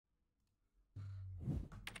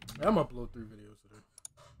I'm upload 3 videos today.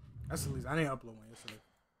 That's the least. I didn't upload one yesterday.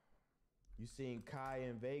 You seen Kai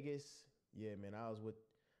in Vegas? Yeah, man. I was with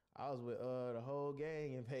the whole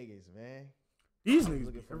gang in Vegas, man. These I was niggas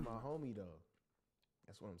looking be for crazy. my homie though.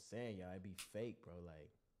 That's what I'm saying, y'all. It be fake, bro. Like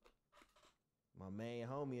my main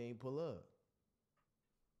homie ain't pull up.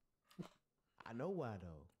 I know why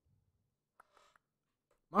though.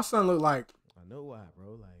 My son look like, I know why,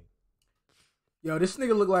 bro. Like, yo, this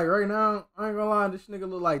nigga look like right now, I ain't gonna lie, this nigga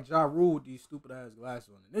look like Ja Rule with these stupid ass glasses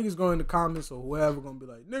on. The niggas go in the comments or whoever gonna be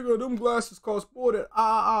like, nigga, them glasses cost more than,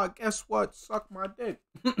 guess what? Suck my dick.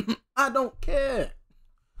 I don't care.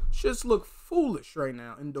 Shits look foolish right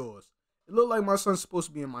now indoors. It look like my son's supposed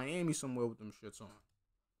to be in Miami somewhere with them shits on.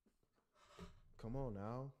 come on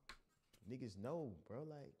now. Niggas know, bro.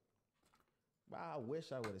 Like, bro, I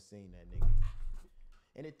wish I would have seen that nigga.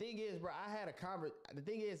 And the thing is, bro, I had a the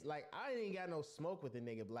thing is, like, I ain't got no smoke with the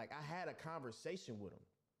nigga, but like I had a conversation with him.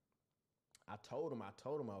 I told him I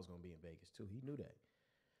was gonna be in Vegas too. He knew that.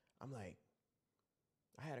 I'm like,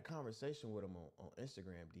 I had a conversation with him on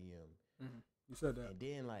Instagram DM. Mm-hmm. You said that. And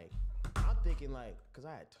then like I'm thinking like, cause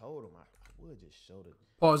I had told him I would just show the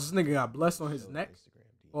Pause, this nigga got blessed on his neck. Instagram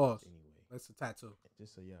DMs Pause. anyway. That's a tattoo.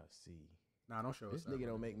 Just so y'all see. Nah, don't show us This that, nigga bro.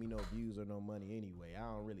 don't make me no views or no money anyway.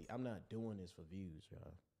 I'm not doing this for views,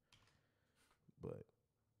 y'all. But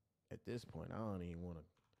at this point, I don't even want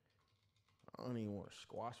to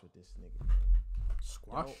squash with this nigga.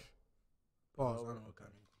 Squash? Yo. Pause. Oh, I don't know what okay.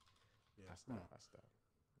 that means. Yeah. I stopped.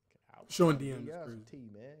 Okay, Showing trying to DMs give y'all crazy. some tea,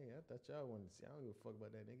 man. I thought y'all wanted to see. I don't give a fuck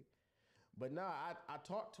about that nigga. But nah, I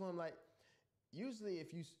talked to him like, usually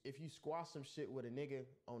if you squash some shit with a nigga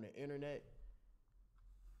on the internet,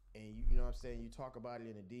 and you know what I'm saying, you talk about it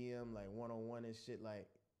in a DM, like one-on-one and shit, like,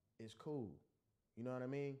 it's cool. You know what I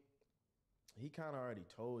mean? He kind of already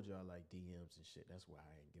told y'all, like, DMs and shit. That's why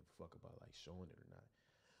I ain't give a fuck about, like, showing it or not.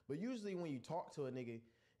 But usually when you talk to a nigga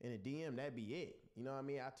in a DM, that be it. You know what I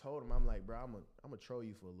mean? I told him, I'm like, bro, I'm gonna troll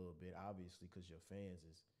you for a little bit, obviously, because your fans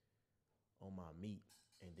is on my meat.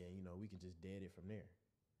 And then, you know, we can just dead it from there.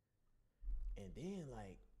 And then,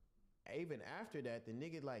 like, even after that, the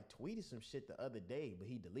nigga, like, tweeted some shit the other day, but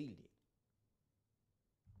he deleted it.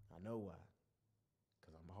 I know why.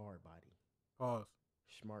 Because I'm a hard body. Pause.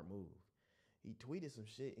 Smart move. He tweeted some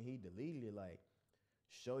shit and he deleted it, like,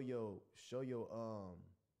 show your,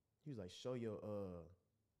 he was like, show your,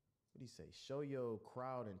 what do you say? Show your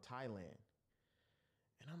crowd in Thailand.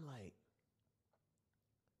 And I'm like,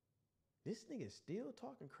 this nigga still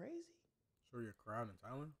talking crazy? Show your crowd in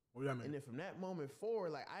Thailand? What do that mean? And then from that moment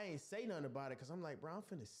forward, like, I ain't say nothing about it because I'm like, bro, I'm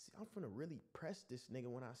finna really press this nigga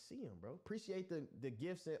when I see him, bro. Appreciate the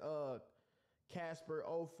gifts at Casper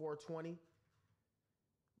 0420.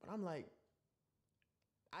 But I'm like,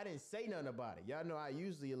 I didn't say nothing about it. Y'all know I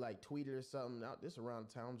usually like tweet it or something. Out this around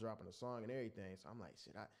the time, I'm dropping a song and everything. So I'm like,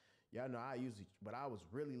 shit, y'all know I usually, but I was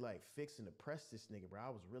really like fixing to press this nigga, bro. I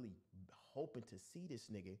was really hoping to see this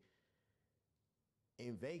nigga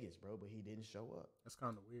in Vegas, bro, but he didn't show up. That's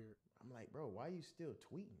kind of weird. I'm like, bro, why you still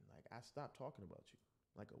tweeting? Like, I stopped talking about you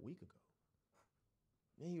like a week ago.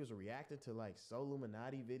 Then he was reacting to like Soul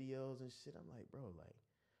Illuminati videos and shit. I'm like, bro, like,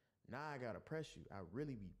 now I gotta press you. I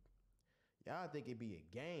really be, y'all think it be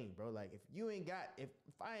a game, bro. Like, if you ain't got, if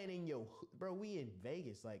I ain't in your, bro, we in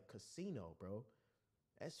Vegas, like casino, bro.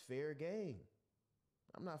 That's fair game.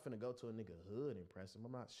 I'm not finna go to a nigga hood and press him.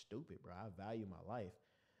 I'm not stupid, bro. I value my life.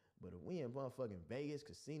 But if we in motherfucking Vegas,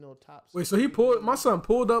 casino tops. Wait, so my son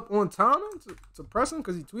pulled up on timing to press him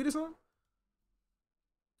because he tweeted something?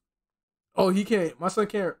 Oh, he can't, my son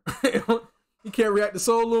can't, he can't react to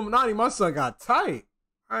Soul Illuminati. My son got tight.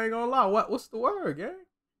 I ain't gonna lie. What's the word, gang?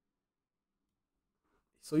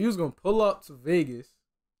 So you was gonna pull up to Vegas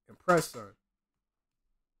and press her.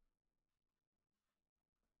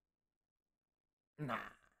 Nah.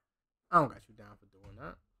 I don't got you down for doing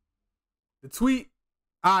that. The tweet,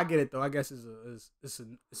 I get it though. I guess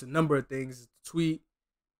it's a number of things. It's the tweet.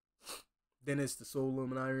 Then it's the Soul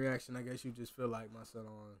Illuminati reaction. I guess you just feel like my son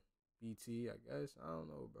on BT, I guess. I don't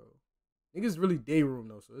know, bro. Niggas really day room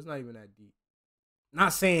though, so it's not even that deep.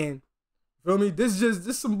 Not saying, feel me?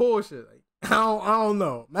 This some bullshit. Like, I don't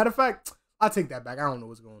know. Matter of fact, I take that back. I don't know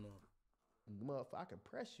what's going on. Motherfucker, I can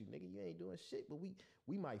press you, nigga. You ain't doing shit, but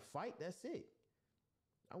we might fight. That's it.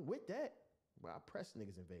 I'm with that. But I press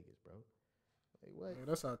niggas in Vegas, bro. Like, what? Yeah,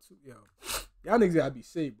 that's how yo. Y'all niggas gotta be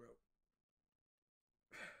safe, bro.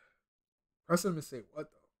 Press him and say what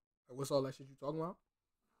though? Like, what's all that shit you talking about?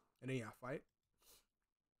 And then y'all fight.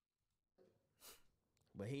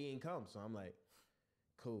 But he ain't come, so I'm like,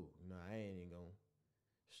 cool. No, I ain't even gonna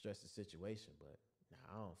stress the situation, but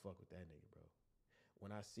nah, I don't fuck with that nigga, bro.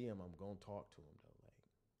 When I see him, I'm gonna talk to him though. Like,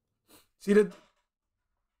 See the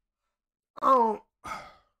oh that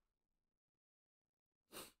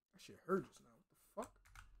shit hurt just now. What the fuck?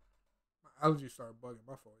 My allergies started bugging.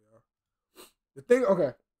 My fault, y'all. The thing,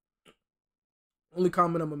 okay. Only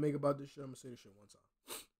comment I'm gonna make about this shit, I'm gonna say this shit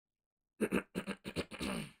one time.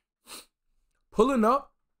 Pulling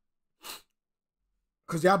up,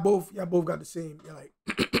 cause y'all both got the same. You're like,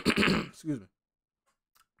 excuse me,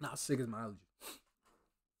 not sick as my allergy.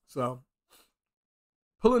 So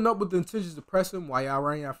pulling up with the intentions to press him while y'all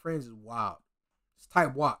around y'all friends is wild. It's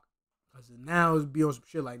type walk, cause now it's be on some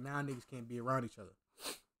shit like now niggas can't be around each other,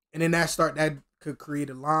 and then that could create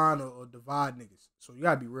a line or divide niggas. So you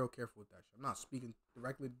gotta be real careful with that shit. I'm not speaking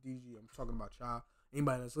directly to DG. I'm talking about y'all,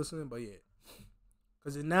 anybody that's listening, but yeah.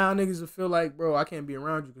 Cause now niggas will feel like, bro, I can't be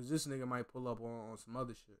around you because this nigga might pull up on some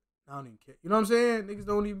other shit. I don't even care. You know what I'm saying? Niggas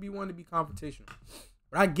don't even be wanting to be confrontational.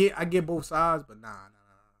 But I get both sides, but nah.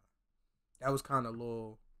 That was kind of a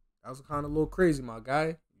little crazy, my guy.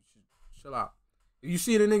 You should chill out. If you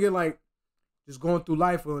see the nigga like just going through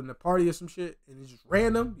life or in a party or some shit and it's just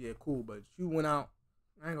random, yeah, cool. But you went out,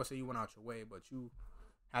 I ain't gonna say you went out your way, but you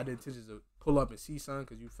had the intentions to pull up and see something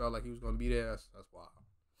because you felt like he was gonna be there. That's wild.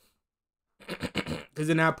 Because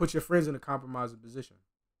then that puts your friends in a compromising position.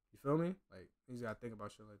 You feel me? Like, you gotta think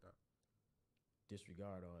about shit like that.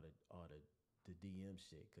 Disregard all the DM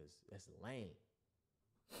shit, because that's lame.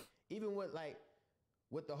 Even with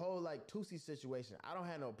the whole like Tusi situation, I don't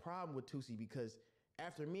have no problem with Tusi because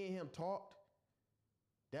after me and him talked,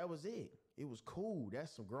 that was it. It was cool.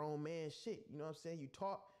 That's some grown man shit. You know what I'm saying? You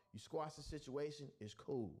talk, you squash the situation, it's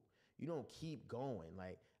cool. You don't keep going.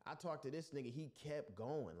 Like, I talked to this nigga, he kept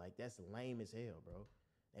going. Like, that's lame as hell, bro.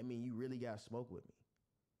 I mean, you really got smoke with me.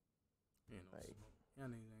 Ain't no smoke. Y'all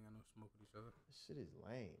niggas ain't got no smoke with each other. This shit is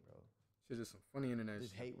lame, bro. Shit just some funny internet shit. I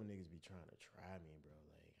just hate when niggas be trying to try me, bro.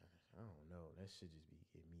 Like, I don't know. That shit just be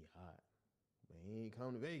getting me hot. But he ain't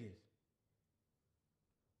come to Vegas.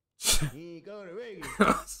 He ain't going to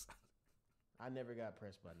Vegas. I never got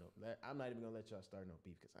pressed by no. I'm not even gonna let y'all start no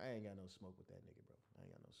beef because I ain't got no smoke with that nigga, bro. I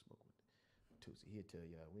ain't got no smoke with Tusi. He'll tell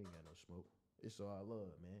y'all we ain't got no smoke. It's all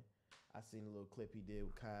love, man. I seen a little clip he did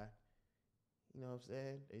with Kai. You know what I'm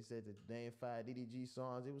saying? They said the damn 5 DDG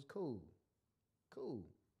songs. It was cool. Cool.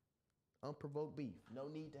 Unprovoked beef.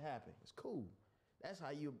 No need to happen. It's cool. That's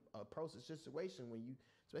how you approach a situation when you,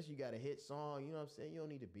 especially you got a hit song. You know what I'm saying? You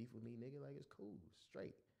don't need to beef with me, nigga. Like, it's cool. It's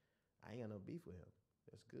straight. I ain't got no beef with him.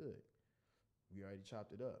 That's good. We already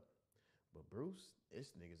chopped it up. But Bruce,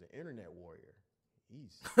 this nigga's an internet warrior.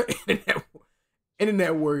 He's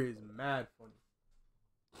internet warrior is mad funny.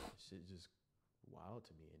 Shit just wild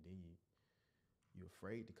to me. And then you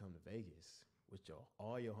afraid to come to Vegas with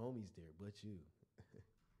all your homies there, but you.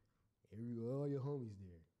 All your homies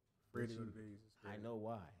there. Afraid to go to Vegas. I know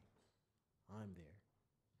why. I'm there.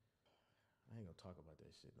 I ain't gonna talk about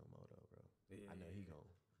that shit no more though, bro. Yeah, I know he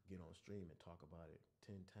gonna get on stream and talk about it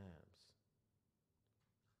 10 times.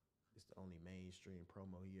 It's the only mainstream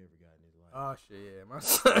promo he ever got in his life. Oh shit, yeah.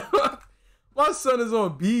 My son is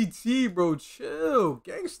on BT, bro. Chill.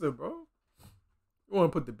 Gangster, bro. You wanna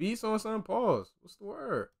put the beats on, son? Pause. What's the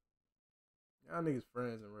word? Y'all niggas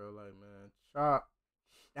friends in real life, man. Shot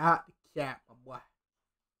the cap, my boy.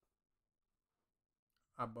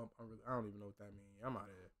 I don't even know what that means. I'm out of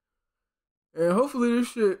here. And hopefully this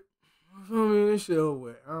shit, this shit over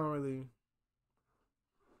with. I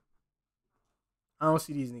don't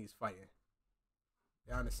see these niggas fighting.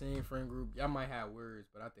 Y'all in the same friend group. Y'all might have words,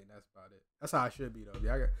 but I think that's about it. That's how it should be, though.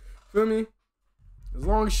 Y'all feel me? As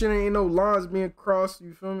long as shit ain't no lines being crossed,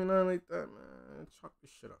 you feel me? Nothing like that, man. Chalk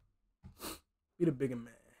this shit up. Be the bigger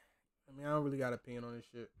man. I mean, I don't really got an opinion on this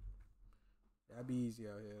shit. Y'all be easy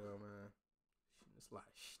out here, though, man. It's a lot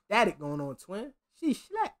of static going on, twin. Sheesh,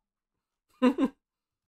 slack.